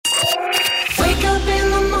Wake up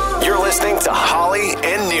in the morning. You're listening to Holly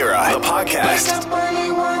and Nira, the podcast.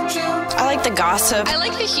 I like the gossip. I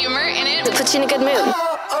like the humor in it. It puts you in a good mood.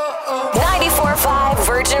 94.5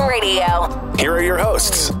 Virgin Radio. Here are your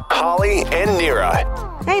hosts, Holly and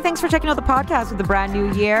Nira. Hey, thanks for checking out the podcast with the brand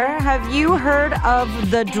new year. Have you heard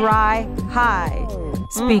of the dry high?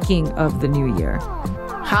 Speaking of the new year.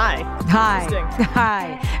 Hi.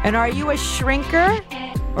 Hi. And are you a shrinker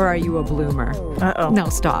or are you a bloomer? Uh-oh. No,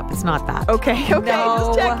 stop. It's not that. Okay,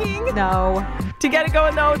 No, just checking. No. To get it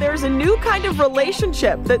going, though, there's a new kind of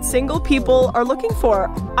relationship that single people are looking for.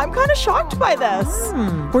 I'm kind of shocked by this.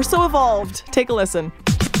 We're so evolved. Take a listen.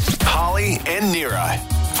 Holly and Nira.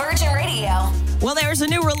 Virgin Radio. Well, there's a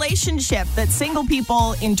new relationship that single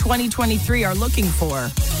people in 2023 are looking for.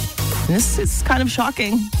 This is kind of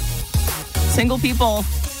shocking. Single people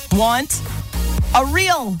want a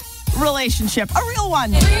real relationship, a real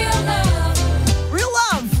one. Real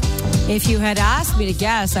love. If you had asked me to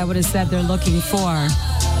guess, I would have said they're looking for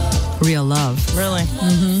real love. Really?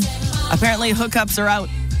 Mm-hmm. Apparently, hookups are out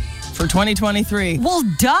for 2023. Well,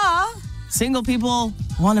 duh. Single people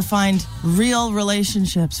want to find real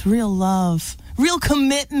relationships, real love, real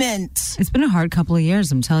commitment. It's been a hard couple of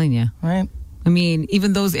years, I'm telling you. Right? I mean,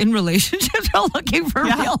 even those in relationships are looking for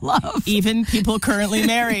real love. Even people currently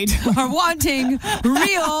married are wanting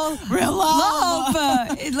real love.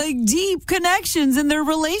 Like deep connections in their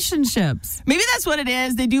relationships. Maybe that's what it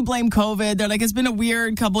is. They do blame COVID. They're like, it's been a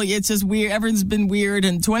weird couple. It's just weird. Everyone's been weird.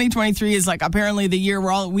 And 2023 is like apparently the year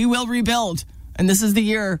we will rebuild. And this is the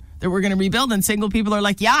year that we're going to rebuild. And single people are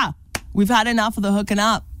like, yeah, we've had enough of the hooking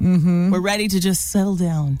up. Mm-hmm. We're ready to just settle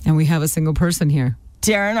down. And we have a single person here.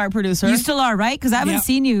 Darren, our producer. You still are, right? Because I haven't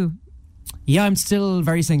seen you. Yeah, I'm still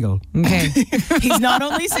very single. Okay. He's not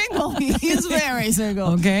only single, he's very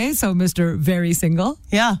single. Okay, so Mr. Very Single.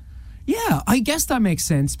 Yeah. Yeah, I guess that makes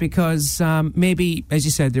sense because maybe, as you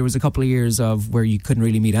said, there was a couple of years of where you couldn't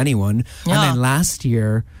really meet anyone. Yeah. And then last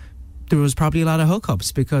year, there was probably a lot of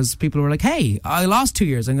hookups because people were like, hey, I lost 2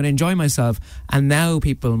 years. I'm going to enjoy myself. And now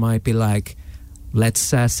people might be like, let's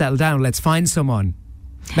settle down. Let's find someone.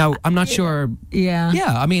 Now, I'm not sure. Yeah.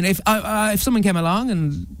 Yeah, I mean, if someone came along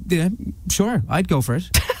and, sure, I'd go for it.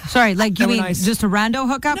 Sorry, like you They were mean nice. just a rando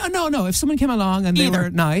hookup? No. If someone came along and they were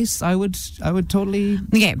nice, I would totally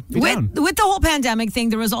Okay. be down. With the whole pandemic thing,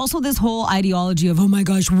 there was also this whole ideology of, oh my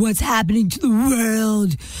gosh, what's happening to the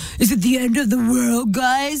world? Is it the end of the world,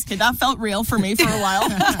 guys? Okay, that felt real for me for a while.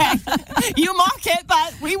 Okay. You mock it,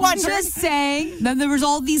 but we wondered. Just saying. Then there was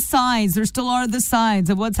all these signs. There still are the signs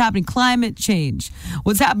of what's happening. Climate change.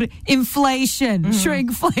 What's happening? Inflation.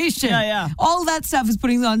 Shrinkflation. Yeah. All that stuff is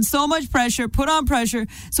putting on so much pressure, put on pressure.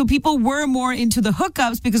 So people were more into the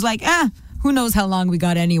hookups because who knows how long we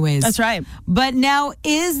got anyways. That's right. But now,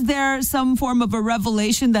 is there some form of a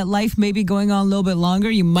revelation that life may be going on a little bit longer?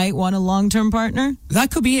 You might want a long-term partner? That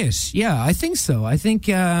could be it. Yeah, I think so. I think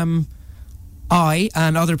I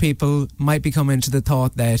and other people might be coming to the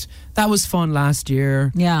thought that was fun last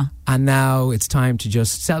year. Yeah. And now it's time to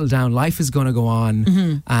just settle down. Life is going to go on.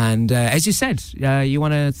 Mm-hmm. And as you said, you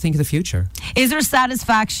want to think of the future. Is there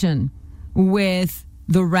satisfaction with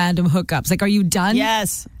the random hookups? Like, are you done?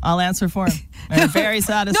 Yes, I'll answer for him. I'm very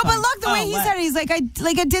satisfied. No, but look, the way he said it, he's like, I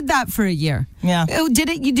did that for a year. Yeah. Oh,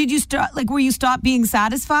 did you start, were you stop being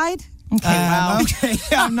satisfied? Okay, wow. Okay,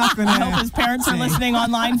 I'm not going to. I hope his parents are listening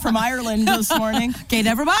online from Ireland this morning. Okay,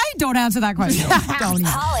 never mind. Don't answer that question. Don't.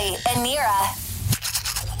 Holly and Nira.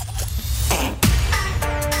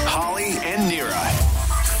 Holly and Nira.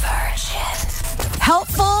 Virgin.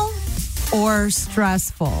 Helpful or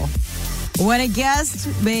stressful? When a guest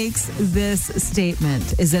makes this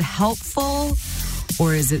statement, is it helpful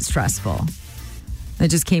or is it stressful? I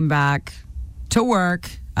just came back to work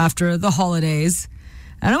after the holidays,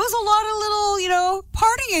 and it was a lot of little,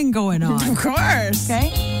 partying going on. Of course.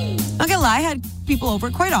 Okay? Not gonna lie, I had people over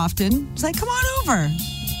quite often. It's like, come on over.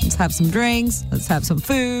 Let's have some drinks. Let's have some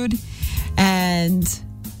food. And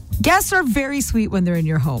guests are very sweet when they're in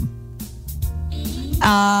your home.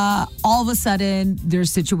 All of a sudden, there's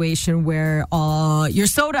a situation where your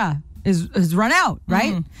soda is run out,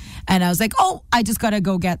 right? And I was like, I just got to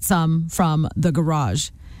go get some from the garage.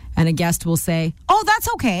 And a guest will say,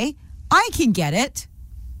 that's okay. I can get it.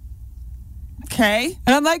 Okay.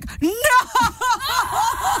 And I'm like, no!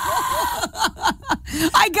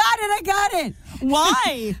 I got it.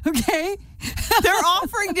 Why? Okay. They're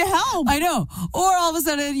offering to help. I know. Or all of a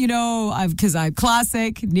sudden, because I'm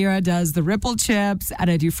classic. Nira does the ripple chips, and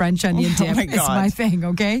I do French onion dip. my It's God. my thing,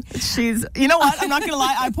 okay? You know what? I'm not going to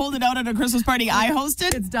lie. I pulled it out at a Christmas party I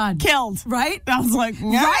hosted. It's done. Killed. Right? I was like,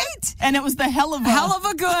 yeah. Right? And it was the hell of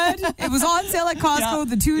a good. It was on sale at Costco, Yeah.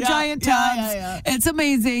 the 2 giant tubs. Yeah. It's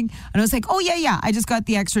amazing. And I was like, oh, yeah. I just got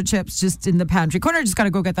the extra chips just in the pantry corner. I just got to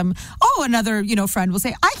go get them. Oh, another, friend will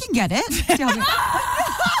say, I can get it.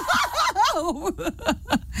 All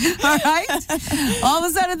right. All of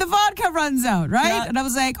a sudden, the vodka runs out, right? Yeah. And I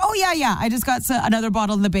was like, oh, yeah. I just got another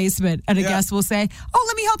bottle in the basement. And a guest will say, oh,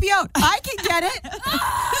 let me help you out. I can get it.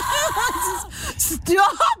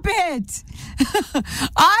 Stop it.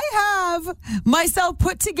 I have myself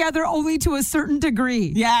put together only to a certain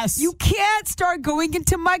degree. Yes. You can't start going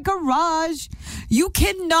into my garage. You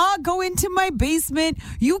cannot go into my basement.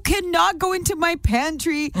 You cannot go into my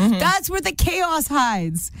pantry. That's where the chaos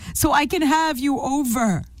hides. So I can have you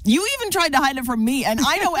over. You even tried to hide it from me, and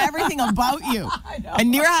I know everything about you.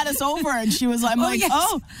 And Nira had us over, and she was like, yes.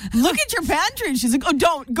 look at your pantry. And she's like, oh,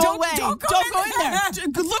 don't go away. don't go in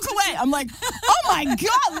there. Look away. I'm like, oh my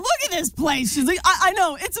God, look at this place. She's like, I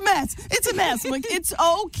know, it's a mess. It's a mess. I'm like, it's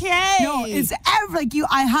okay. No, it's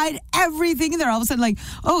I hide everything in there. All of a sudden,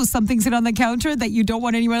 something's in on the counter that you don't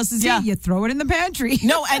want anyone else to see. Yeah. You throw it in the pantry.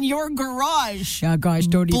 No, and your garage Yeah, gosh,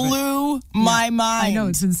 don't even. blew my mind. I know,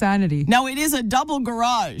 it's insanity. Now, it is a double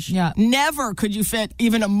garage. Yeah. Never could you fit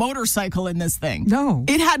even a motorcycle in this thing. No.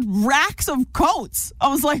 It had racks of coats. I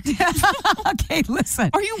was like, Okay, listen.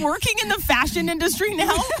 are you working in the fashion industry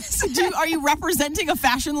now? Are you representing a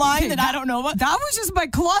fashion line that I don't know about? That was just my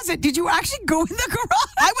closet. Did you actually go in the garage?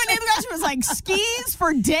 I went in the garage. It was like skis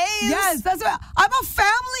for days. Yes, that's what I'm a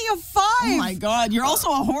family of 5. Oh my God. You're also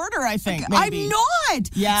a hoarder, I think. Maybe. I'm not.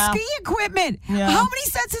 Yeah. Ski equipment. Yeah. How many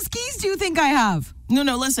sets of skis do you think I have? No,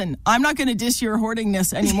 listen. I'm not going to diss your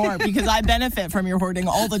hoardingness anymore because I benefit from your hoarding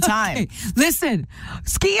all the time. Hey, listen,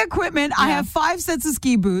 ski equipment. I have 5 sets of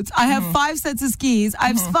ski boots. I have 5 sets of skis.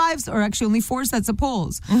 I have only 4 sets of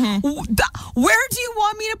poles. Where do you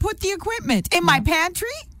want me to put the equipment? In my pantry?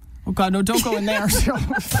 Oh God, no, don't go in there.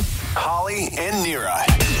 Holly and Nira.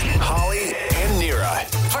 Holly and Nira.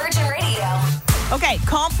 Virgin Radio. Okay,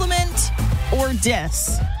 compliment or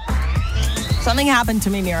diss. Something happened to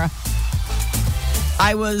me, Nira.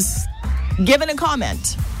 I was given a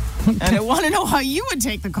comment, and I want to know how you would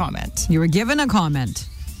take the comment. You were given a comment.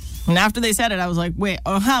 And after they said it, I was like, wait,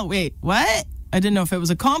 what? I didn't know if it was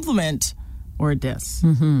a compliment or a diss.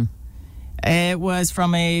 It was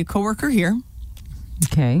from a coworker here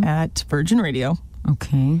Okay. at Virgin Radio.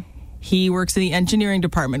 Okay. He works in the engineering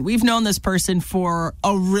department. We've known this person for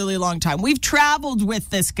a really long time. We've traveled with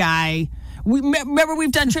this guy. Remember,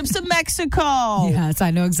 we've done trips to Mexico. Yes, I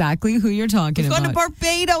know exactly who you're talking We've about. gone to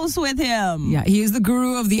Barbados with him. Yeah, he is the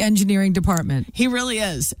guru of the engineering department. He really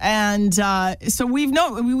is. And so he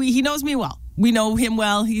knows me well. We know him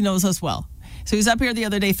well. He knows us well. So he was up here the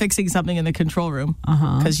other day fixing something in the control room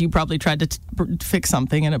because you probably tried to fix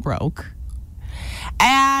something and it broke.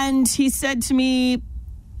 And he said to me,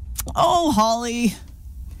 "Oh, Holly,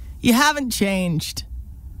 you haven't changed."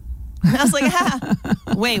 And I was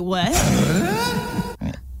like, wait, what?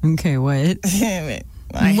 Okay, what?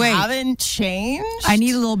 I Wait. haven't changed? I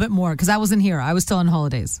need a little bit more because I wasn't here. I was still on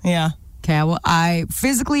holidays. Yeah. Okay, I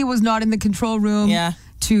physically was not in the control room Yeah.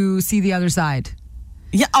 to see the other side.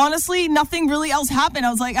 Yeah, honestly, nothing really else happened. I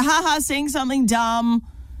was like, saying something dumb.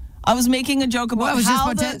 I was making a joke about Well, I was just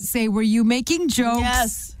how about to say, were you making jokes?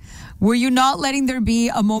 Yes. Were you not letting there be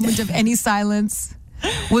a moment of any silence?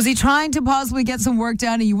 Was he trying to possibly get some work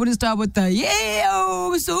done and you wouldn't start with the,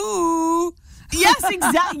 yeah, so... Yes,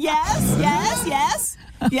 exactly.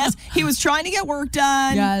 Yes. He was trying to get work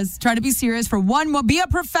done. Yes, try to be serious for one more. Be a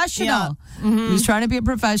professional. Yeah. He was trying to be a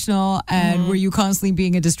professional, and were you constantly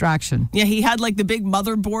being a distraction? Yeah, he had like the big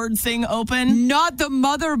motherboard thing open. Not the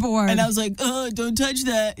motherboard. And I was like, don't touch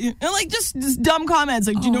that. And like just dumb comments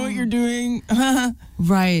like, do you know what you're doing?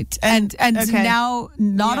 Right. And okay. now,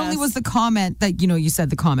 not only was the comment that, you said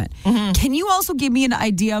the comment, can you also give me an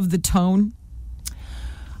idea of the tone?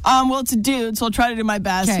 Well, it's a dude, so I'll try to do my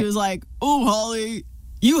best. Okay. He was like, "Oh, Holly,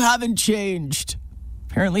 you haven't changed."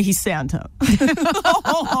 Apparently, he's Santa.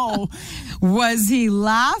 Oh. Was he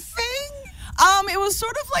laughing? It was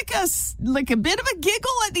sort of like a bit of a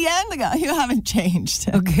giggle at the end. Like, you haven't changed.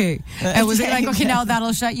 Okay. And was it like, okay, now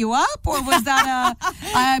that'll shut you up? Or was that a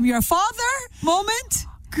I am your father moment?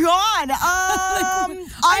 God.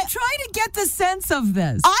 I'm trying to get the sense of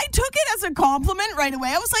this. I took it as a compliment right away.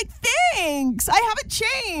 I was like, thanks. I haven't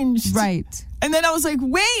changed. Right. And then I was like,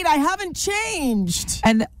 wait, I haven't changed.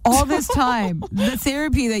 And all this time, the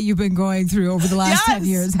therapy that you've been going through over the last 10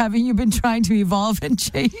 years, haven't you been trying to evolve and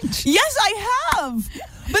change? Yes, I have.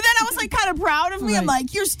 But then I was like kind of proud of me. I'm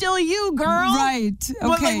like, you're still you, girl. Right. Okay.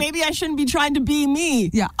 But like maybe I shouldn't be trying to be me.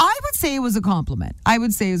 Yeah, I would say it was a compliment. I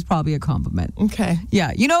would say it was probably a compliment. Okay.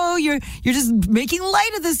 Yeah, you know, you're just making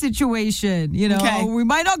light of the situation. You know, Okay. we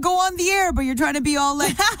might not go on the air, but you're trying to be all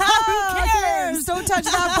like, who cares? Don't touch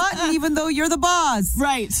that button, even though you're the boss.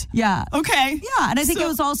 Right. Yeah. Okay. Yeah, and I think it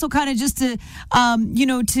was also kind of just to,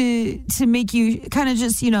 to make you kind of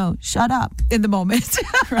just, shut up in the moment.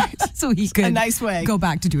 Right. So he could A nice way. go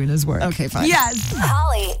back to doing his work. Okay, fine. Yes.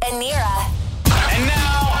 Holly and Nira. And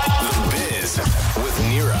now, The Biz with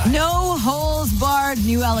Nira. No holds barred.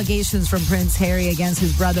 New allegations from Prince Harry against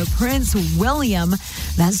his brother Prince William.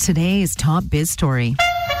 That's today's top biz story.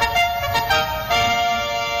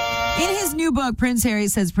 In his new book, Prince Harry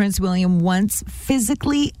says Prince William once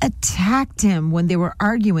physically attacked him when they were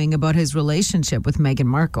arguing about his relationship with Meghan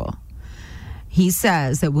Markle. He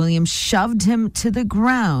says that William shoved him to the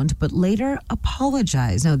ground, but later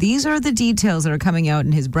apologized. Now, these are the details that are coming out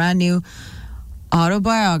in his brand new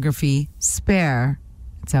autobiography, Spare.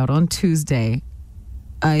 It's out on Tuesday.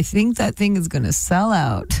 I think that thing is going to sell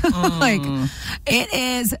out. It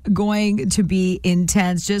is going to be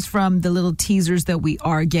intense just from the little teasers that we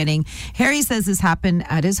are getting. Harry says this happened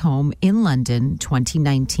at his home in London,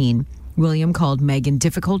 2019. William called Meghan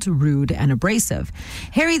difficult, rude, and abrasive.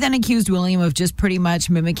 Harry then accused William of just pretty much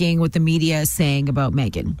mimicking what the media is saying about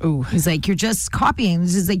Meghan. Ooh. He's like, you're just copying.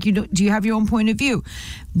 This is like, do you have your own point of view?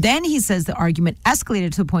 Then he says the argument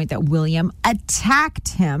escalated to the point that William attacked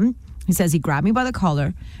him. He says he grabbed me by the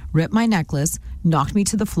collar, ripped my necklace, knocked me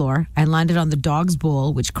to the floor, and landed on the dog's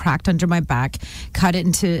bowl, which cracked under my back, cut it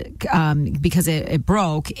into, because it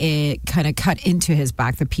broke, it kind of cut into his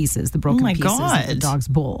back, the broken pieces of the dog's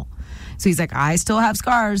bowl. So he's like, I still have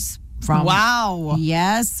scars from... Wow.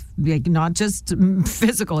 Yes, like not just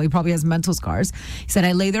physical. He probably has mental scars. He said,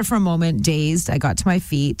 I lay there for a moment, dazed. I got to my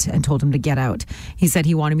feet and told him to get out. He said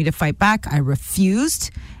he wanted me to fight back. I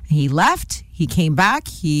refused. He left. He came back.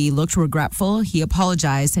 He looked regretful. He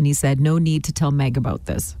apologized. And he said, no need to tell Meg about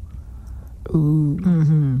this. Ooh.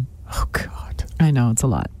 Mm-hmm. Oh, God. I know, it's a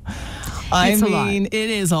lot. It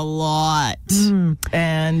is a lot.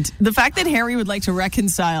 And the fact that Harry would like to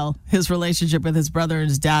reconcile his relationship with his brother and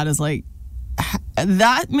his dad is like,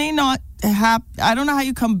 that may not happen. I don't know how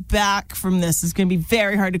you come back from this. It's going to be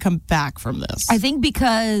very hard to come back from this. I think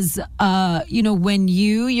because, when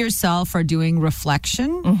you yourself are doing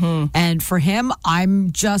reflection, and for him,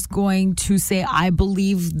 I'm just going to say, I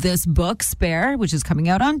believe this book, Spare, which is coming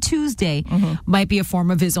out on Tuesday, might be a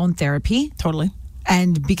form of his own therapy. Totally.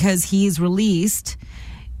 And because he's released,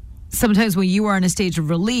 sometimes when you are in a stage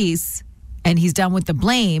of release and he's done with the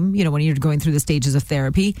blame, when you're going through the stages of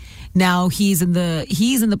therapy, now he's in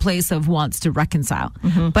the place of wants to reconcile.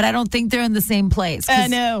 But I don't think they're in the same place. I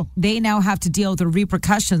know. They now have to deal with the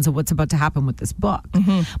repercussions of what's about to happen with this book.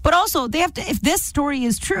 But also they have to, if this story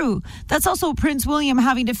is true, that's also Prince William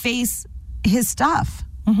having to face his stuff.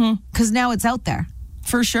 Because now it's out there.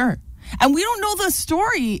 For sure. And we don't know the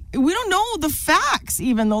story. We don't know the facts,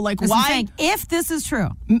 even though, like, That's why? what I'm saying, if this is true.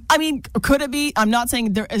 I mean, could it be? I'm not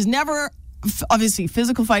saying there is never. Obviously,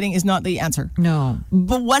 physical fighting is not the answer. No.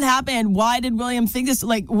 But what happened? Why did William think this?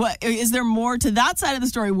 Like, what is there more to that side of the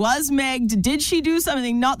story? Was Meg? Did she do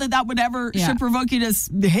something? Not that would ever should provoke you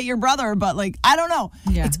to hit your brother, but like, I don't know.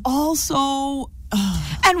 Yeah. It's also.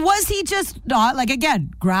 And was he just not, like,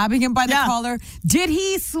 again, grabbing him by the collar? Did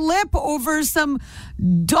he slip over some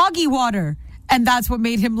doggy water? And that's what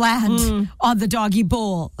made him land on the doggy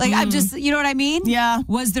bowl. Like, I'm just, you know what I mean? Yeah.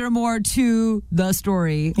 Was there more to the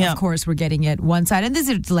story? Yeah. Of course, we're getting it one side. And this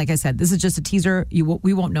is, like I said, this is just a teaser.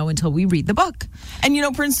 We won't know until we read the book. And,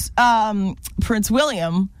 Prince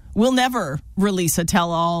William will never release a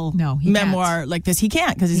tell-all memoir like this. He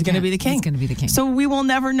can't, because he's going to be the king. He's going to be the king. So we will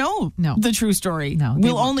never know the true story. No,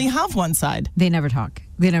 we'll only have one side. They never talk.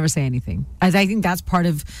 They never say anything. I think that's part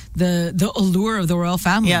of the allure of the royal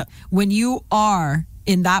family. Yeah. When you are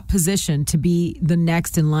in that position to be the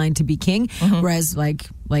next in line to be king, whereas like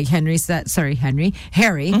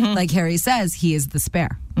Harry, like Harry says, he is the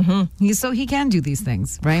spare. So he can do these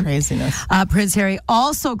things, right? Craziness. Prince Harry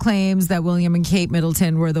also claims that William and Kate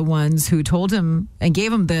Middleton were the ones who told him and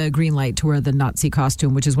gave him the green light to wear the Nazi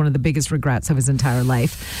costume, which is one of the biggest regrets of his entire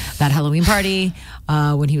life. That Halloween party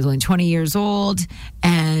when he was only 20 years old.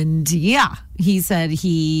 And yeah, he said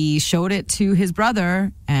he showed it to his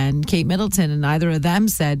brother and Kate Middleton, and neither of them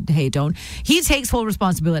said, hey, don't. He takes full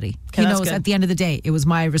responsibility. Okay, he that's knows good. at the end of the day, it was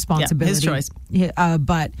my responsibility. his choice.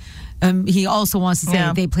 But he also wants to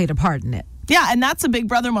say they played a part in it. Yeah, and that's a big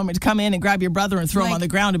brother moment to come in and grab your brother and throw him Like- on the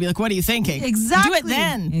ground and be like, what are you thinking? Exactly. Do it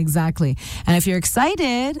then. Exactly. And if you're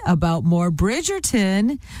excited about more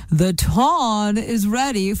Bridgerton, the Ton is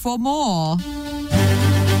ready for more.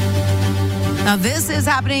 Now, this is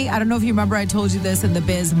happening. I don't know if you remember, I told you this in the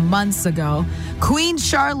biz months ago. Queen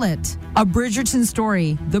Charlotte, A Bridgerton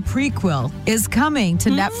Story, the prequel, is coming to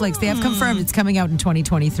Netflix. They have confirmed it's coming out in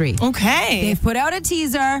 2023. Okay. They've put out a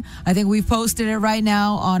teaser. I think we've posted it right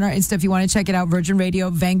now on our Insta if you want to check it out, Virgin Radio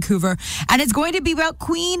Vancouver. And it's going to be about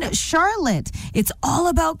Queen Charlotte. It's all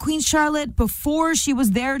about Queen Charlotte before she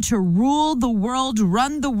was there to rule the world,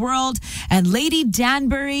 run the world. And Lady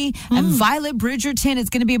Danbury and Violet Bridgerton, it's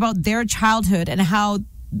going to be about their childhood and how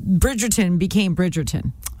Bridgerton became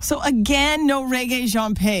Bridgerton. So again, no reggae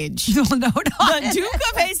Jean Page. No. The Duke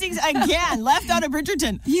of Hastings again left out of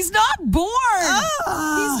Bridgerton. He's not born.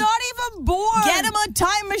 He's not even born. Get him a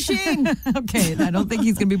time machine. Okay, I don't think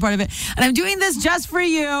he's going to be part of it. And I'm doing this just for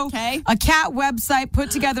you. Okay. A cat website put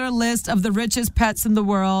together a list of the richest pets in the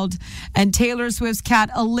world. And Taylor Swift's cat,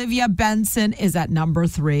 Olivia Benson, is at number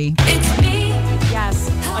 3. It's me. Yes.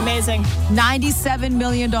 Amazing. $97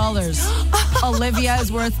 million. Olivia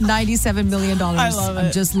is worth $97 million. I love I'm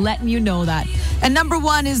it. just letting you know that. And number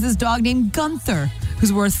 1 is this dog named Gunther,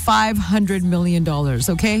 who's worth $500 million,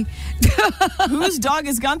 okay? Whose dog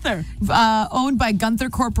is Gunther? Owned by Gunther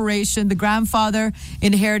Corporation. The grandfather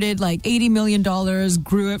inherited like $80 million,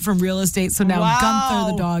 grew it from real estate. So now Wow.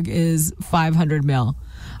 Gunther, the dog, is $500 mil.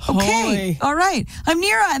 Okay. Holy. All right. I'm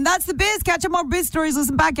Nira, and that's the biz. Catch up more biz stories.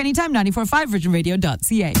 Listen back anytime. 94.5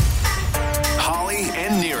 virginradio.ca. Holly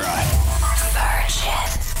and Nira.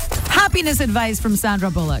 Happiness advice from Sandra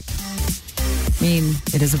Bullock. I mean,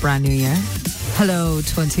 it is a brand new year. Hello,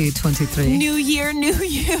 2023. New year, new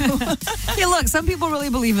you. Hey, look, some people really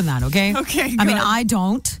believe in that, okay? Okay, I mean, good. I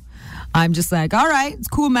don't. I'm just like, all right, it's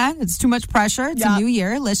cool, man. It's too much pressure. It's Yeah. a new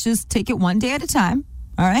year. Let's just take it one day at a time.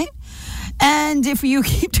 All right? And if you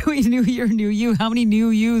keep doing new year, new you, how many new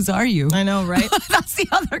yous are you? I know, right? That's the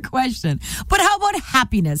other question. But how about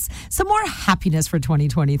happiness? Some more happiness for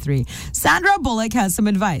 2023. Sandra Bullock has some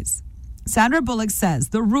advice. Sandra Bullock says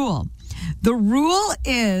the rule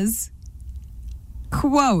is,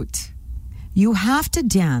 quote, you have to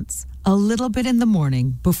dance a little bit in the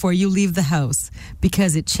morning before you leave the house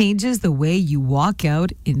because it changes the way you walk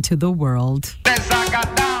out into the world.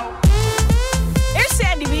 Here's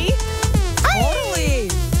Sandy B. Totally.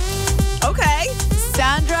 Okay.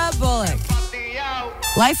 Sandra Bullock.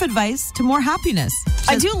 Life advice to more happiness.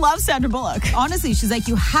 I do love Sandra Bullock. Honestly, she's like,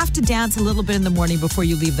 you have to dance a little bit in the morning before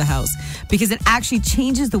you leave the house because it actually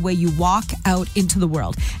changes the way you walk out into the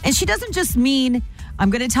world. And she doesn't just mean, I'm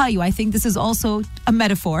going to tell you, I think this is also a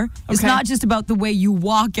metaphor. It's Okay. not just about the way you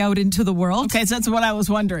walk out into the world. Okay, so that's what I was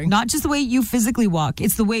wondering. Not just the way you physically walk.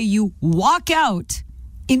 It's the way you walk out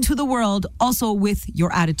into the world also with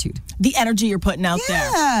your attitude. The energy you're putting out there.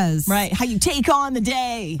 Yes. Right. How you take on the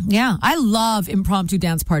day. Yeah. I love impromptu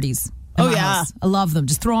dance parties. in Oh, my yeah. house. I love them.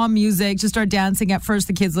 Just throw on music, just start dancing. At first,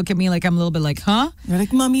 the kids look at me like I'm a little bit like, huh? They're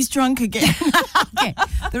like, Mommy's drunk again. Okay.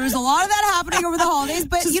 There was a lot of that happening over the holidays,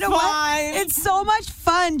 but Just you know fine. what? It's so much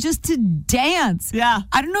fun just to dance. Yeah.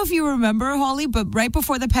 I don't know if you remember, Holly, but right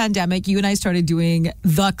before the pandemic, you and I started doing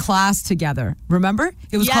The Class together. Remember?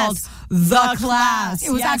 It was Yes. called The Class.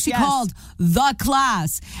 It was Yes, actually yes. called The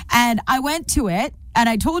Class. And I went to it. And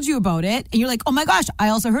I told you about it, and you're like, oh my gosh, I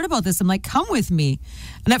also heard about this. I'm like, come with me.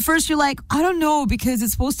 And at first you're like, I don't know, because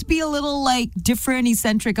it's supposed to be a little like different,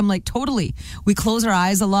 eccentric. I'm like, totally. We close our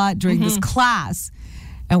eyes a lot during this class.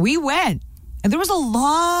 And we went. And there was a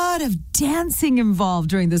lot of dancing involved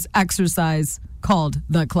during this exercise called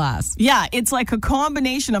The Class. Yeah, it's like a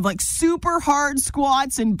combination of like super hard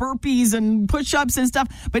squats and burpees and push-ups and stuff.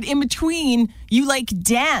 But in between, you like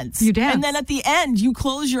dance. You dance. And then at the end, you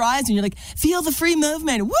close your eyes and you're like, feel the free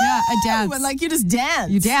movement. Woo! Yeah, I dance. And like you just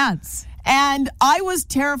dance. You dance. And I was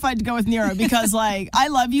terrified to go with Nira because like I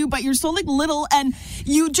love you, but you're so like little and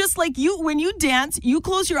you just like when you dance, you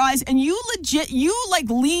close your eyes and you like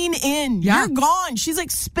lean in. Yeah. You're gone. She's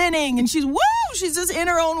like spinning and she's just in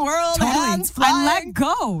her own world. Totally. Hands flying. I let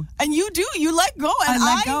go. And you let go. And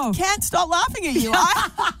I let go. can't stop laughing at you.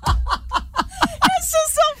 It's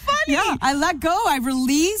just so Yeah, I let go. I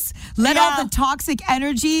release, let out the toxic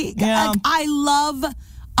energy. Yeah. Like,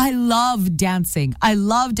 I love dancing. I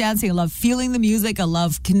love dancing. I love feeling the music. I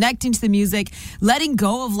love connecting to the music, letting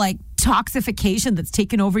go of like toxification that's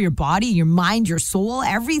taken over your body, your mind, your soul,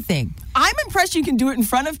 everything. I'm impressed you can do it in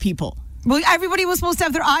front of people. Well, everybody was supposed to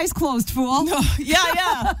have their eyes closed, fool.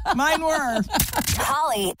 Yeah. Mine were.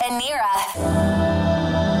 Holly and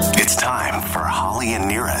Nira. It's time for Holly and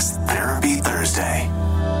Nira's Therapy Thursday.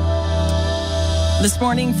 This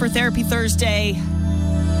morning for Therapy Thursday,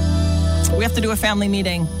 we have to do a family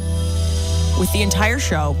meeting with the entire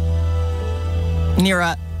show.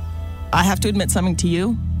 Nira, I have to admit something to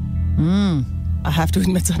you. I have to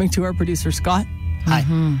admit something to our producer, Scott. Hi.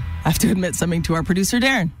 I have to admit something to our producer,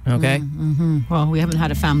 Darren. Okay. Well, we haven't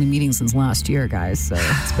had a family meeting since last year, guys, so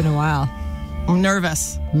it's been a while. I'm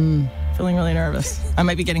nervous. Feeling really nervous. I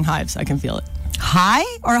might be getting hives. I can feel it. High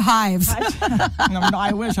or hives? No,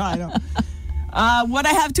 I wish I don't. What I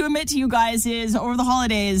have to admit to you guys is over the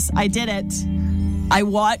holidays, I did it. I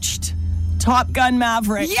watched Top Gun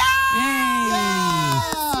Maverick.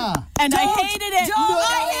 And I hated it.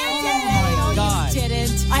 I hated it. Oh my God. You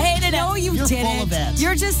didn't. I hated it. No, you You're didn't. full of it.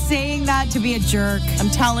 You're just saying that to be a jerk. I'm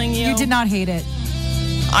telling you. You did not hate it.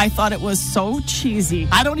 I thought it was so cheesy.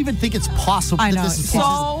 I don't even think it's possible I that know. this is So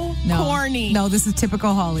possible. corny. No, this is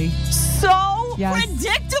typical Holly. So Yes.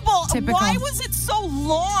 predictable. Typical. Why was it so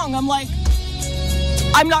long? I'm like,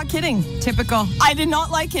 I'm not kidding. Typical. I did not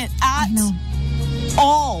like it at know.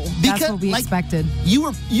 all. That's what we expected.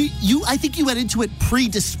 You I think you went into it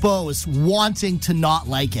predisposed, wanting to not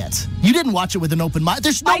like it. You didn't watch it with an open mind.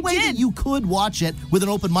 There's no I way did. that you could watch it with an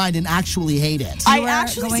open mind and actually hate it. I You were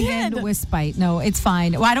actually going did. in with spite. No, it's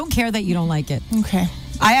fine. Well, I don't care that you don't like it. Okay.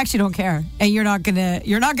 I actually don't care, and you're not gonna.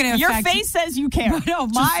 Your Your face says you care. No,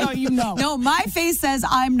 just so you know. No, my face says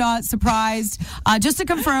I'm not surprised. Just to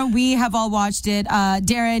confirm, we have all watched it.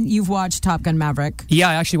 Darren, you've watched Top Gun Maverick. Yeah,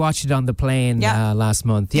 I actually watched it on the plane last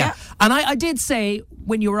month. Yeah. Yeah. And I did say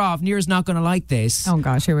when you were off, Nira's not going to like this. Oh,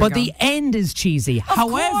 gosh, here we But go. the end is cheesy.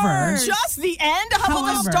 However, Just the end? How about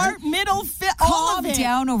the However, start, middle, fit, all Calm of it?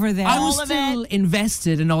 down over there. I was all of still it.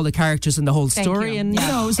 invested in all the characters and the whole Thank story. you. And, you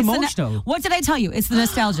know, it was It's the emotional. what did I tell you? It's the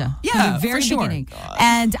nostalgia. Yeah, From the very for sure. beginning.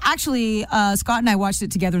 And actually, Scott and I watched it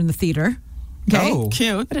together in the theater. Okay. Oh,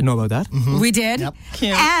 Cute. I didn't know about that. We did. Yep.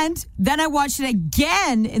 Cute. And then I watched it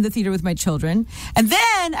again in the theater with my children. And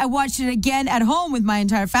then I watched it again at home with my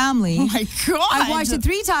entire family. Oh my God. I watched it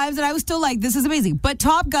 3 times and I was still like, this is amazing. But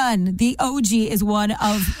Top Gun, the OG, is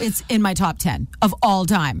it's in my top 10 of all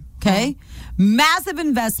time. Okay? Massive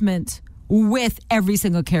investment with every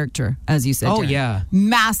single character, as you said. Oh, Darren. yeah.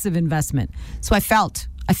 Massive investment. So I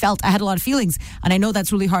had a lot of feelings. And I know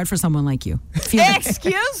that's really hard for someone like you. Feelings.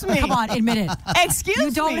 Excuse me. Come on, admit it. Excuse me.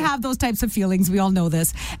 You don't have those types of feelings. We all know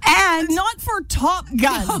this. And Not for Top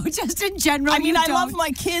Gun. no, just in general. I mean, you I love don't.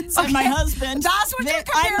 my kids and my Okay. husband. That's what you're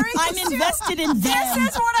comparing I'm this to. invested in them. This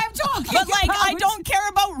is what I'm talking But like, about. I don't care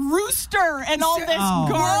about Rooster and all this Oh.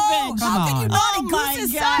 garbage. Whoa, how can you on. not? Oh And my Goose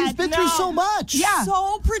is God. He's been through so much. Yeah.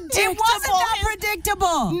 So predictable. It wasn't that His-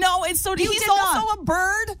 predictable. No, it's so. You He's did also not. a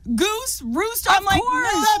bird, goose, rooster. Of I'm like, course.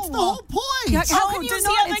 no. That's the whole point. How Oh, can you does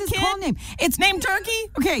he not? have It's a his kid? call name. It's Named Turkey.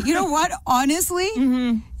 Okay, you know what? Honestly,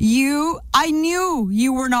 I knew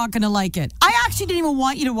you were not going to like it. I actually didn't even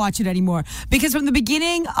want you to watch it anymore because from the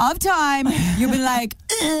beginning of time, you've been like,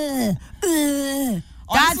 ugh, ugh.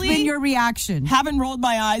 That's Honestly, been your reaction. Haven't rolled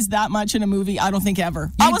my eyes that much in a movie, I don't think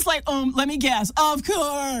ever. I was like, let me guess. Of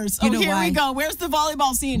course. You know Here why? we go. Where's the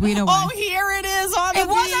volleyball scene? We know why. Here it is on the It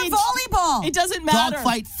wasn't beach. volleyball. It doesn't matter.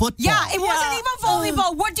 Dogfight football. Yeah, it wasn't Yeah. even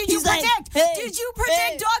volleyball. What did you He's like, predict? hey, Did you predict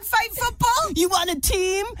hey. dogfight football? You want a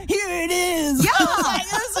team? Here it is. Yeah. I was like,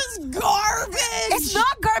 this is garbage. It's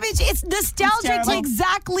not garbage. It's nostalgic to terrible.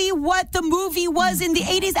 exactly what the movie was in the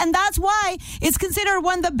 80s. And that's why it's considered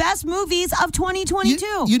one of the best movies of 2022.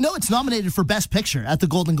 You know it's nominated for Best Picture at the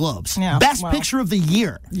Golden Globes. Yeah, Best well. Picture of the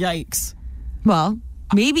Year. Yikes. Well,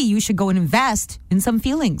 maybe you should go and invest in some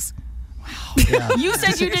feelings. You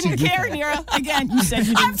said you didn't care, Nira. Again, you said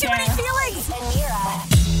you I have didn't too care. many feelings. And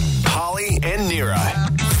Nira. Holly and Nira.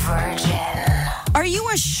 Virgin. Are you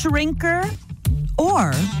a shrinker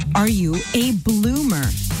or are you a bloomer?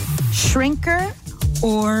 Shrinker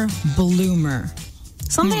or bloomer?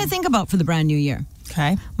 Something to think about for the brand new year.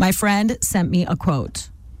 Okay. My friend sent me a quote.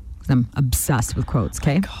 I'm obsessed with quotes,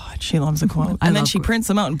 okay? God, she loves a quote. I And then love she quotes. prints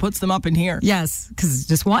them out and puts them up in here. Yes, because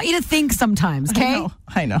just want you to think sometimes, okay?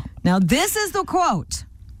 I know. Now, this is the quote.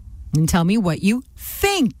 And tell me what you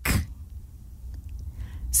think.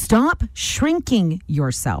 Stop shrinking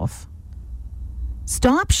yourself.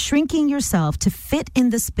 Stop shrinking yourself to fit in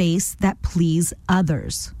the space that please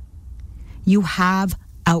others. you have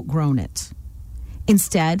outgrown it.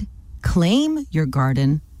 Instead, claim your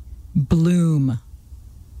garden, bloom.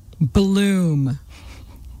 Bloom.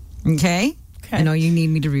 Okay? I know you need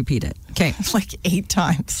me to repeat it. Okay. Like 8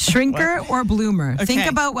 times. Shrinker or bloomer? Okay. Think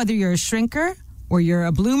about whether you're a shrinker or you're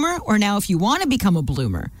a bloomer, or now if you want to become a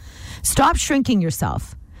bloomer. Stop shrinking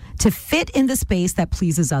yourself to fit in the space that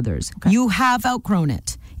pleases others. You have outgrown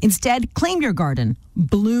it. Instead, claim your garden,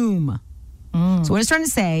 bloom. So what I'm trying to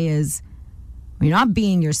say is, when you're not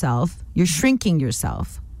being yourself, you're shrinking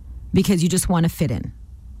yourself because you just want to fit in.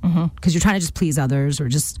 Because you're trying to just please others or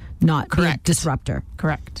just not be a disruptor.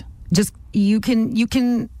 Correct. Just you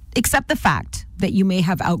can accept the fact that you may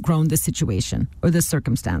have outgrown this situation or this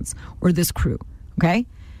circumstance or this crew. Okay?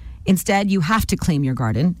 Instead, you have to claim your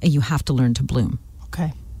garden and you have to learn to bloom.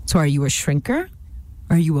 Okay. So are you a shrinker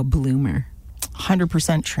or are you a bloomer? 100%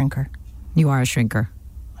 shrinker. You are a shrinker.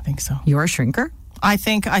 I think so. You're a shrinker? I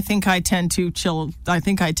think I tend to chill. I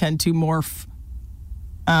think I tend to morph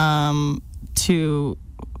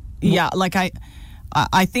like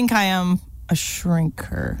I think I am a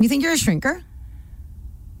shrinker. You think you're a shrinker?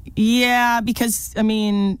 Yeah, because I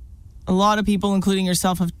mean, a lot of people, including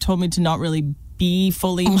yourself, have told me to not really be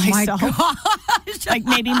fully myself. My gosh. Like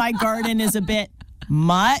maybe my garden is a bit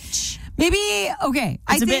much. Maybe, okay.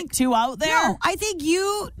 It's a bit too out there. No, I think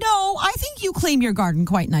you claim your garden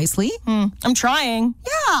quite nicely. I'm trying.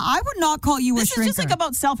 Yeah, I would not call you a shrinker. This is just like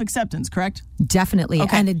about self-acceptance, correct? Definitely.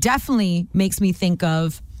 Okay. And it definitely makes me think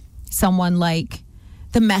of someone like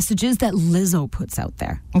the messages that Lizzo puts out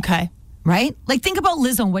there. Okay. Right? Like, think about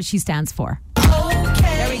Lizzo and what she stands for.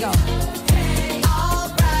 There we go.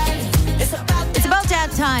 It's about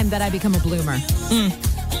that time that I become a bloomer.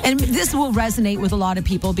 And this will resonate with a lot of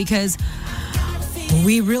people because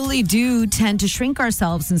we really do tend to shrink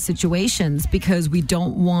ourselves in situations because we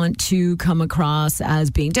don't want to come across as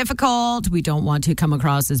being difficult. We don't want to come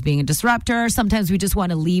across as being a disruptor. Sometimes we just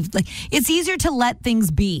want to leave. Like, it's easier to let things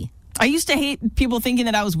be. I used to hate people thinking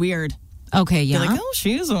that I was weird. Okay, yeah. They're like, oh,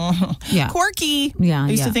 she's quirky. Yeah, I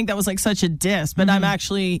used yeah. to think that was like such a diss, but I'm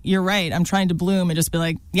actually, you're right. I'm trying to bloom and just be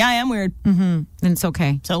like, yeah, I am weird. And it's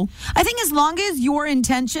okay. So I think as long as your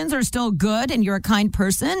intentions are still good and you're a kind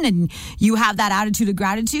person and you have that attitude of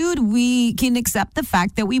gratitude, we can accept the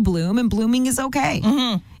fact that we bloom and blooming is okay.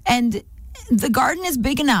 And the garden is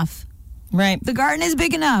big enough. Right. The garden is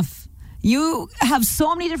big enough. You have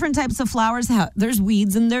so many different types of flowers. There's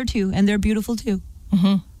weeds in there too, and they're beautiful too.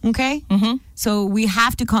 Okay? So we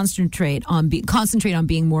have to concentrate on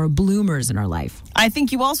being more bloomers in our life. I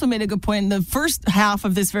think you also made a good point in the first half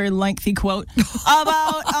of this very lengthy quote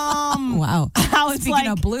about wow. how it's Speaking like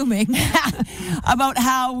of blooming. about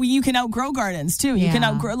how you can outgrow gardens too. You can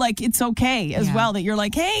outgrow, like, it's okay as well that you're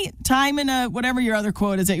like, hey, time in a whatever your other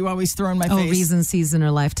quote is that you always throw in my face. Reason, season,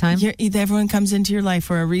 or lifetime. Everyone comes into your life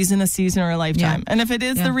for a reason, a season, or a lifetime. And if it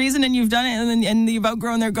is the reason and you've done it and you've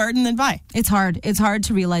outgrown their garden, then bye. It's hard. It's hard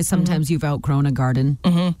to realize sometimes you've outgrown a garden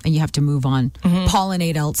and you have to move on,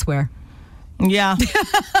 pollinate elsewhere. Yeah.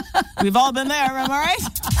 We've all been there, am I right?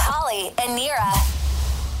 Holly and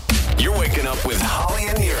Nira. You're waking up with Holly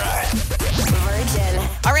and Nira. Virgin.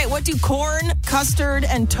 All right, what do corn, custard,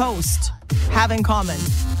 and toast have in common?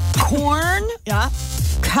 Corn, Yeah.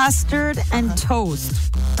 custard, and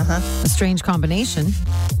toast. A strange combination.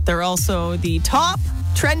 They're also the top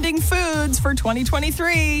trending foods for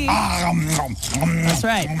 2023. That's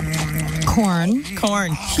right. Corn,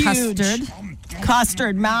 Corn, huge.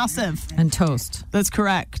 Custard, massive. and toast. That's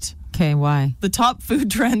correct. Okay, why? The top food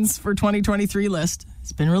trends for 2023 list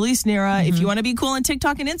has been released, Nira. If you want to be cool on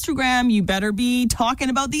TikTok and Instagram, you better be talking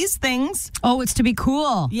about these things. Oh, it's to be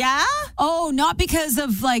cool. Yeah? Oh, not because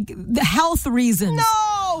of like the health reasons. No!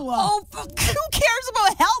 Oh, who cares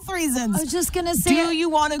about health reasons? I was just going to say. Do you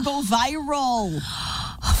want to go viral?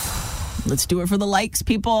 Let's do it for the likes,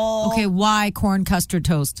 people. Okay, why corn, custard,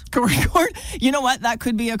 toast? Corn. You know what? That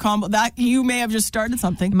could be a combo. That you may have just started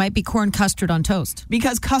something. It might be corn, custard on toast.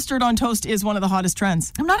 Because custard on toast is one of the hottest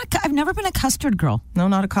trends. I've never been a custard girl. No,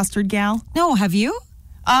 not a custard gal. No, have you?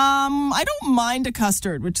 I don't mind a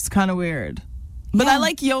custard, which is kind of weird. But I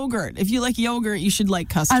like yogurt. If you like yogurt, you should like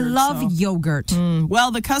custard. I love yogurt.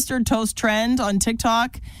 Well, the custard toast trend on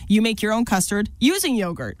TikTok, you make your own custard using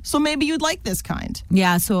yogurt. So maybe you'd like this kind.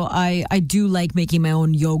 Yeah, so I do like making my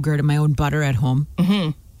own yogurt and my own butter at home.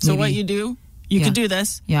 So Maybe. what you do, you could do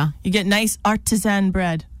this. Yeah. You get nice artisan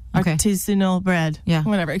bread. Okay. Artisanal bread. Yeah.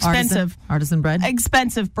 Whatever. Expensive. Artisan bread.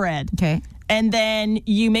 Expensive bread. Okay. And then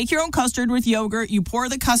you make your own custard with yogurt. You pour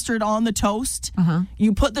the custard on the toast.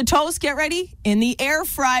 You put the toast, get ready, in the air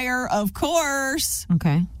fryer, of course.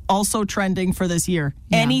 Okay. Also trending for this year.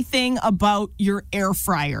 Yeah. Anything about your air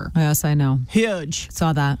fryer. Yes, I know. Huge.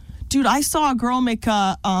 Saw that. Dude, I saw a girl make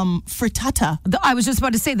a frittata. I was just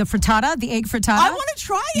about to say the frittata, the egg frittata. I want to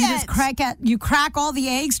try You it. just crack all the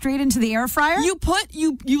eggs straight into the air fryer. You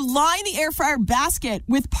line the air fryer basket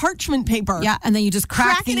with parchment paper. Yeah, and then you just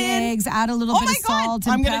crack Crack it the in. eggs, add a little Oh bit my of God. salt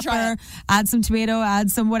and I'm gonna try pepper, it. add some tomato, add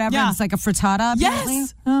some whatever. Yeah. And it's like a frittata, apparently.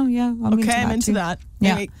 Yes. Oh, yeah. I'm into too. that.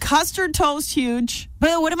 Yeah. Anyway, custard toast, huge.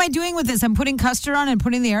 But what am I doing with this? I'm putting custard on and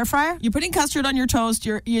putting in the air fryer? You're putting custard on your toast,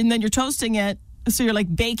 and then you're toasting it. So you're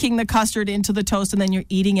like baking the custard into the toast, and then you're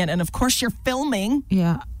eating it. And of course, you're filming.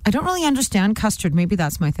 Yeah. I don't really understand custard. Maybe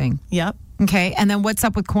that's my thing. Yep. Okay. And then what's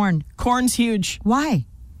up with corn? Corn's huge. Why?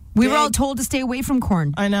 We were Big. all told to stay away from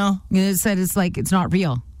corn. I know. It said it's not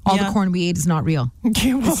real. All the Yeah. corn we ate is not real.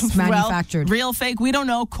 Okay, well, It's manufactured. real, fake. We don't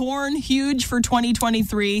know. Corn, huge for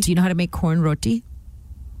 2023. Do you know how to make corn roti?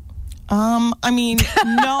 I mean,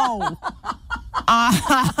 no.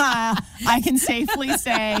 I can safely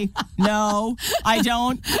say no, I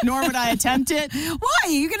don't, nor would I attempt it. Why?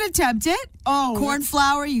 You can attempt it. Oh. Corn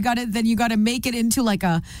flour, you got to make it into like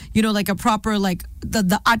a proper like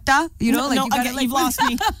the atta, No, like you got again, you've lost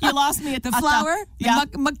me. You lost me at the atta. flour, Yeah.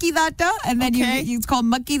 makki the atta, and then Okay. it's called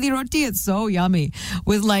makki di roti. It's so yummy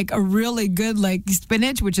with like a really good like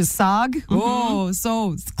spinach, which is sag. Oh,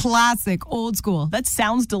 so classic, old school. That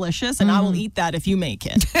sounds delicious, and I will eat that if you make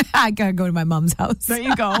it. I gotta go to my mom's house. There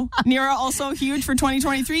you go. Nira, also huge for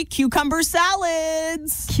 2023, cucumber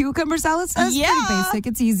salads. Cucumber salads. That's Yeah. pretty basic.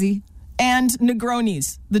 It's easy. And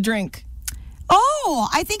Negronis, the drink. Oh,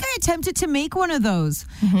 I think I attempted to make one of those.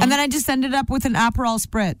 And then I just ended up with an Aperol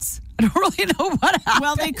Spritz. I don't really know what happened.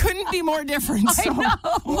 Well, they couldn't be more different. So.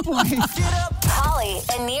 Oh, boy. Holly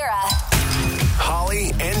and Nira. Holly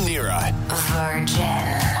and Nira.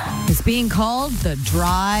 Virgin. It's being called the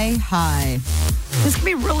dry high. This can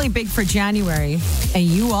be really big for January, and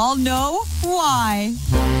you all know why.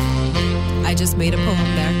 I just made a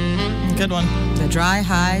poem there. Good one. The dry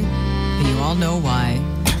high, and you all know why.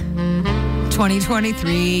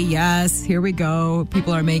 2023, yes, here we go.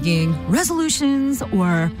 People are making resolutions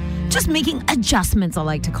or just making adjustments, I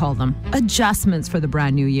like to call them. Adjustments for the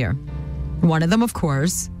brand new year. One of them, of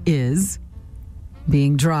course, is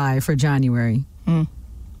being dry for January.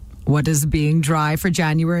 What does being dry for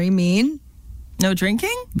January mean? No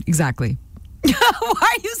drinking? Exactly. Why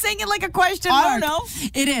are you saying it like a question mark? I don't know.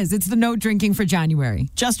 It is. It's the no drinking for January.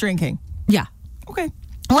 Just drinking. Yeah. Okay.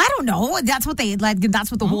 Well, I don't know. That's what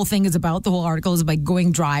the whole thing is about. The whole article is about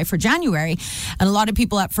going dry for January. And a lot of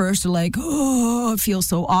people at first are like, oh, it feels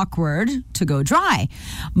so awkward to go dry.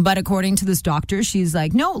 But according to this doctor, she's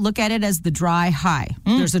like, no, look at it as the dry high.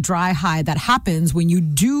 There's a dry high that happens when you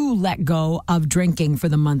do let go of drinking for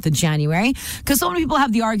the month of January. Because so many people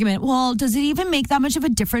have the argument, well, does it even make that much of a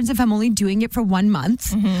difference if I'm only doing it for 1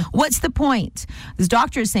 month? What's the point? This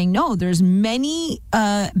doctor is saying, no, there's many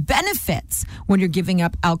benefits when you're giving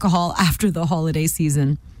up alcohol after the holiday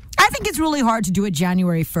season. I think it's really hard to do it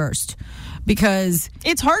January 1st because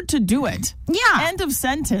It's hard to do it. Yeah. End of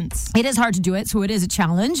sentence. it is hard to do it. So it is a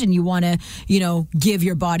challenge and you want to, give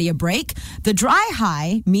your body a break. The dry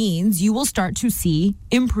high means you will start to see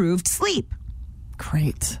improved sleep,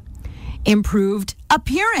 Great. improved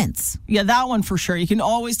appearance. Yeah, that one for sure. You can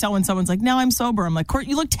always tell when someone's like, now I'm sober. I'm like, Court,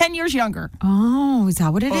 you look 10 years younger. Oh, is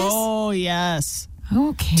that what it is? Oh, yes.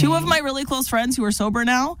 Okay. 2 of my really close friends who are sober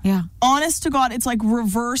now. Yeah. Honest to God, it's like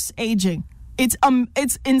reverse aging. It's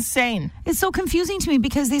insane. It's so confusing to me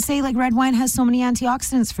because they say like red wine has so many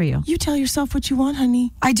antioxidants for you. You tell yourself what you want,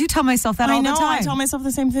 honey. I do tell myself that I all know. the time. I tell myself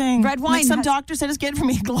the same thing. Red wine Like some has- doctor said, just get it for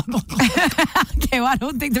me. Glug, glug, glug. Okay, well, I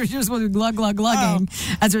don't think they're just glug, glug, glugging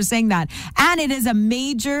as we're saying that. And it is a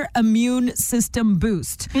major immune system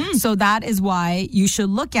boost. So that is why you should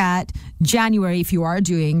look at January, if you are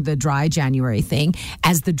doing the dry January thing,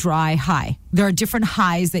 as the dry high. There are different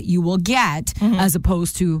highs that you will get as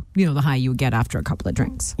opposed to, the high you would get after a couple of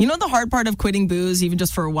drinks. You know what the hard part of quitting booze, even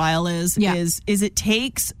just for a while, is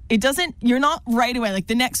you're not right away. Like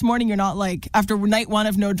the next morning, you're not like, after night 1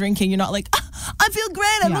 of no drinking, you're not like, I feel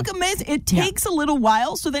great, I look amazing. It takes a little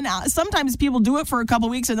while. So then sometimes people do it for a couple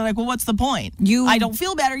of weeks and they're like, well, what's the point? I don't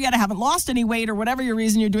feel better yet. I haven't lost any weight or whatever your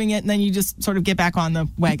reason you're doing it. And then you just sort of get back on the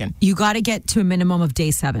wagon. You got to get to a minimum of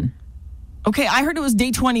day 7. Okay, I heard it was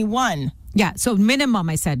day 21. Yeah, so minimum,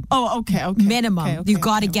 I said. Oh, okay. Minimum. You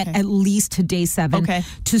got to get at least to day 7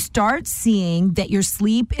 to start seeing that your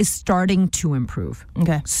sleep is starting to improve.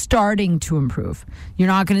 Okay. Starting to improve. You're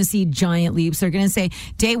not going to see giant leaps. They're going to say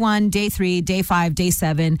day 1, day 3, day 5, day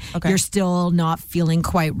 7. Okay. You're still not feeling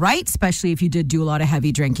quite right, especially if you did do a lot of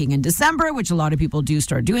heavy drinking in December, which a lot of people do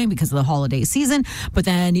start doing because of the holiday season. But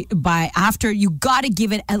then after, you got to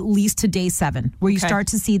give it at least to day 7, where you start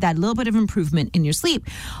to see that little bit of improvement in your sleep.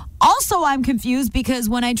 Also, I'm confused because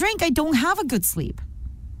when I drink, I don't have a good sleep.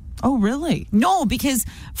 Oh, really? No, because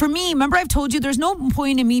for me, remember I've told you there's no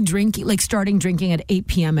point in me starting drinking at 8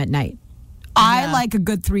 p.m. at night. I like a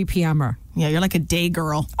good 3 p.m.er. Yeah, you're like a day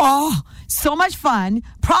girl. Oh, so much fun.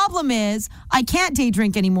 Problem is, I can't day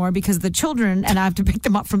drink anymore because of the children, and I have to pick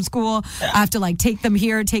them up from school. I have to take them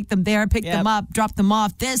here, take them there, pick them up, drop them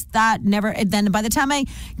off, this, that, never. And then by the time I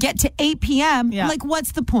get to 8 p.m., I'm like,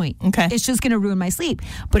 what's the point? Okay. It's just going to ruin my sleep.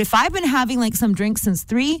 But if I've been having some drinks since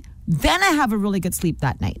 3, then I have a really good sleep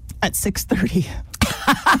that night. At 6:30.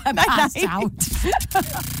 I'm passed out.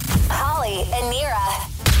 Holly and Nira.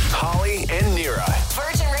 Holly and Nira.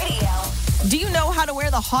 Virgin Radio. Do you know how to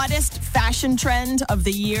wear the hottest fashion trend of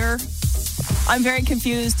the year? I'm very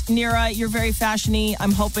confused. Nira, you're very fashiony.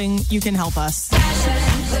 I'm hoping you can help us. All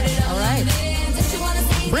right.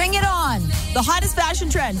 Bring it on. The hottest fashion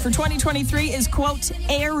trend for 2023 is, quote,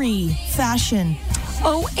 airy fashion.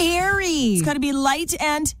 Oh, airy. It's got to be light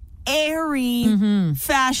and airy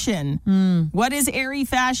fashion. What is airy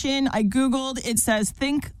fashion? I Googled. It says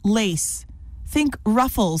think lace, think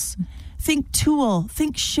ruffles, think tulle,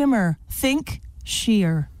 think shimmer, think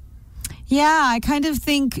sheer. Yeah, I kind of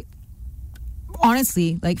think,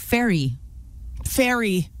 honestly, like fairy.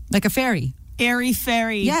 Fairy. Like a fairy. Airy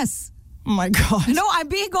fairy. Yes. Oh, my God. No, I'm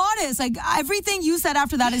being honest. Everything you said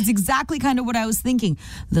after that is exactly kind of what I was thinking.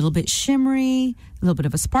 A little bit shimmery, a little bit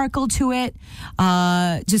of a sparkle to it.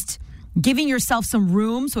 Just giving yourself some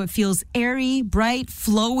room so it feels airy, bright,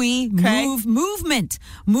 flowy,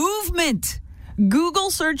 movement. Google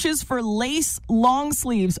searches for lace long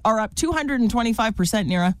sleeves are up 225%,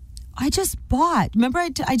 Nira. I just bought. Remember,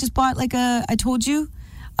 I just bought I told you,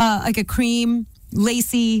 like a cream,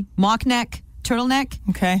 lacy mock neck, turtleneck.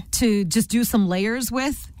 Okay. To just do some layers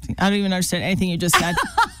with. I don't even understand anything you just said.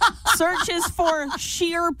 Searches for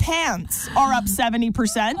sheer pants are up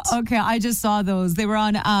 70%. Okay, I just saw those. They were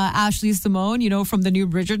on Ashley Simone, from the new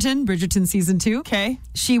Bridgerton season 2. Okay.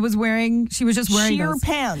 She was just wearing sheer those.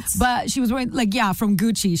 Pants. But she was wearing, from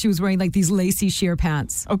Gucci. She was wearing, these lacy sheer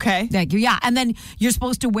pants. Okay. Thank you. Yeah, and then you're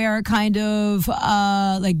supposed to wear kind of,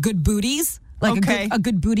 good booties. A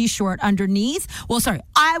good booty short underneath. Well, sorry,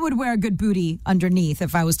 I would wear a good booty underneath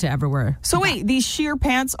if I was to ever wear. So wait, these sheer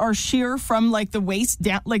pants are sheer from the waist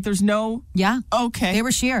down? There's no... Yeah. Okay. They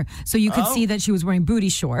were sheer. So you could see that she was wearing booty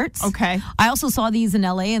shorts. Okay. I also saw these in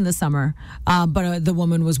LA in the summer, but the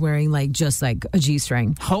woman was wearing just a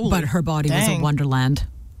G-string. But her body was a wonderland.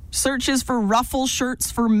 Searches for ruffle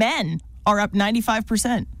shirts for men are up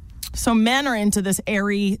 95%. So men are into this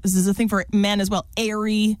airy, this is a thing for men as well,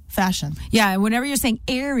 airy fashion. Yeah, and whenever you're saying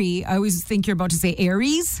airy, I always think you're about to say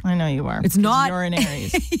Aries. I know you are. It's not. You're an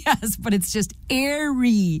Aries. Yes, but it's just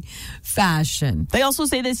airy fashion. They also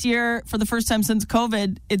say this year, for the first time since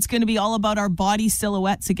COVID, it's going to be all about our body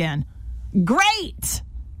silhouettes again. Great!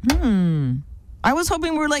 I was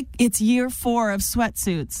hoping we're it's year 4 of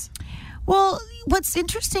sweatsuits. Well, what's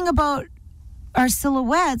interesting about our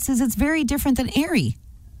silhouettes is it's very different than airy.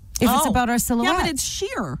 If it's about our silhouette. Yeah, but it's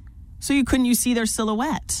sheer. So you see their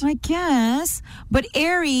silhouette. I guess. But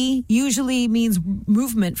airy usually means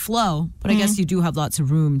movement, flow. But I guess you do have lots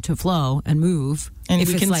of room to flow and move. And if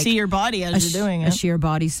we can see your body as you're doing it. A sheer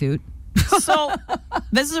bodysuit. So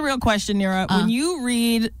this is a real question, Nira. When you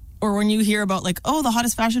read or when you hear about the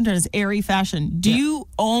hottest fashion trend is airy fashion, do you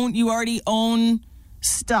already own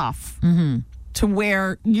stuff to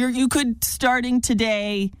wear? You could, starting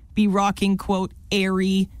today, be rocking, quote,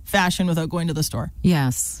 airy fashion without going to the store.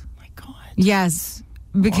 Yes. Oh my God. Yes,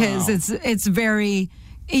 because it's very...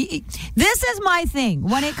 This is my thing.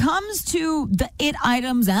 When it comes to the it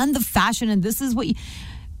items and the fashion, and this is what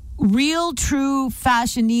real, true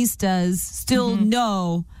fashionistas still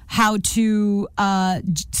know how to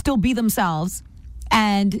still be themselves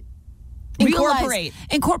and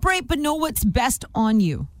incorporate, but know what's best on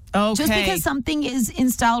you. Okay. Just because something is in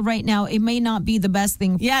style right now, it may not be the best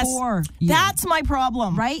thing for you. That's my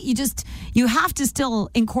problem. Right? You have to still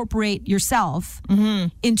incorporate yourself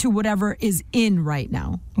into whatever is in right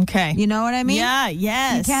now. Okay. You know what I mean? Yeah,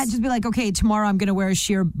 yes. You can't just be like, okay, tomorrow I'm going to wear a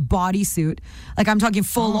sheer bodysuit. Like I'm talking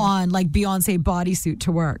full on, like Beyonce bodysuit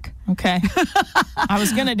to work. Okay. I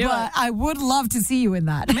was going to do But it. I would love to see you in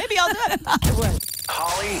that. Maybe I'll do it.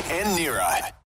 Holly and Nira.